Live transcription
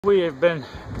We have been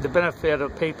the benefit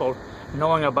of people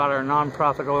knowing about our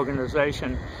nonprofit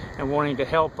organization and wanting to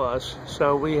help us.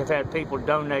 So we have had people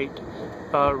donate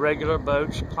regular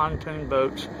boats, pontoon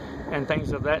boats, and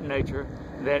things of that nature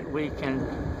that we can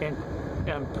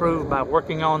improve by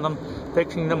working on them,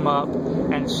 fixing them up,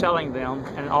 and selling them,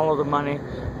 and all of the money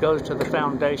goes to the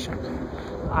foundation.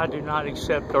 I do not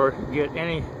accept or get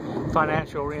any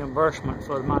financial reimbursement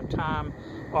for my time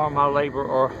or my labor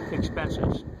or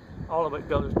expenses. All of it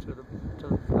goes to the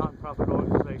nonprofit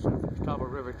organization, the Catawba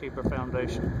Riverkeeper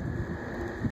Foundation.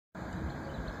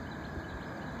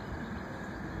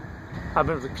 I've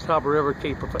been with the Catawba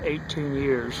Riverkeeper for 18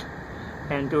 years,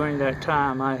 and during that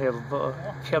time I have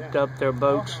kept up their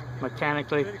boats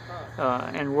mechanically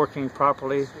and working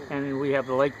properly. And we have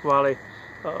the Lake Wiley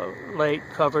Lake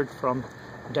covered from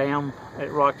dam at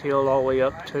Rock Hill all the way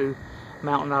up to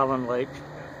Mountain Island Lake,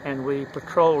 and we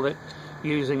patrol it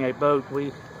using a boat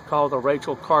we call the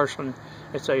Rachel Carson.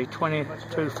 It's a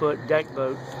 22-foot deck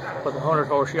boat with a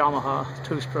 100-horse Yamaha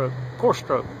two-stroke,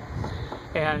 four-stroke.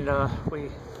 And we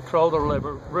patrol the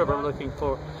river looking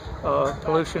for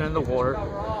pollution in the water,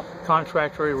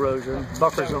 contractor erosion,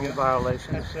 buffer zone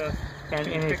violations, and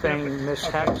anything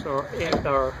mishaps or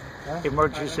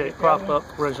emergencies that crop up.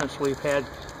 For instance, we've had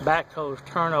backhoes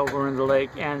turnover in the lake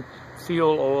and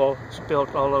fuel oil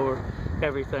spilt all over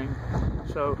everything.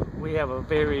 So we have a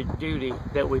varied duty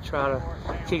that we try to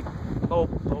keep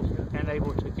hopeful and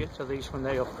able to get to these when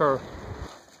they occur.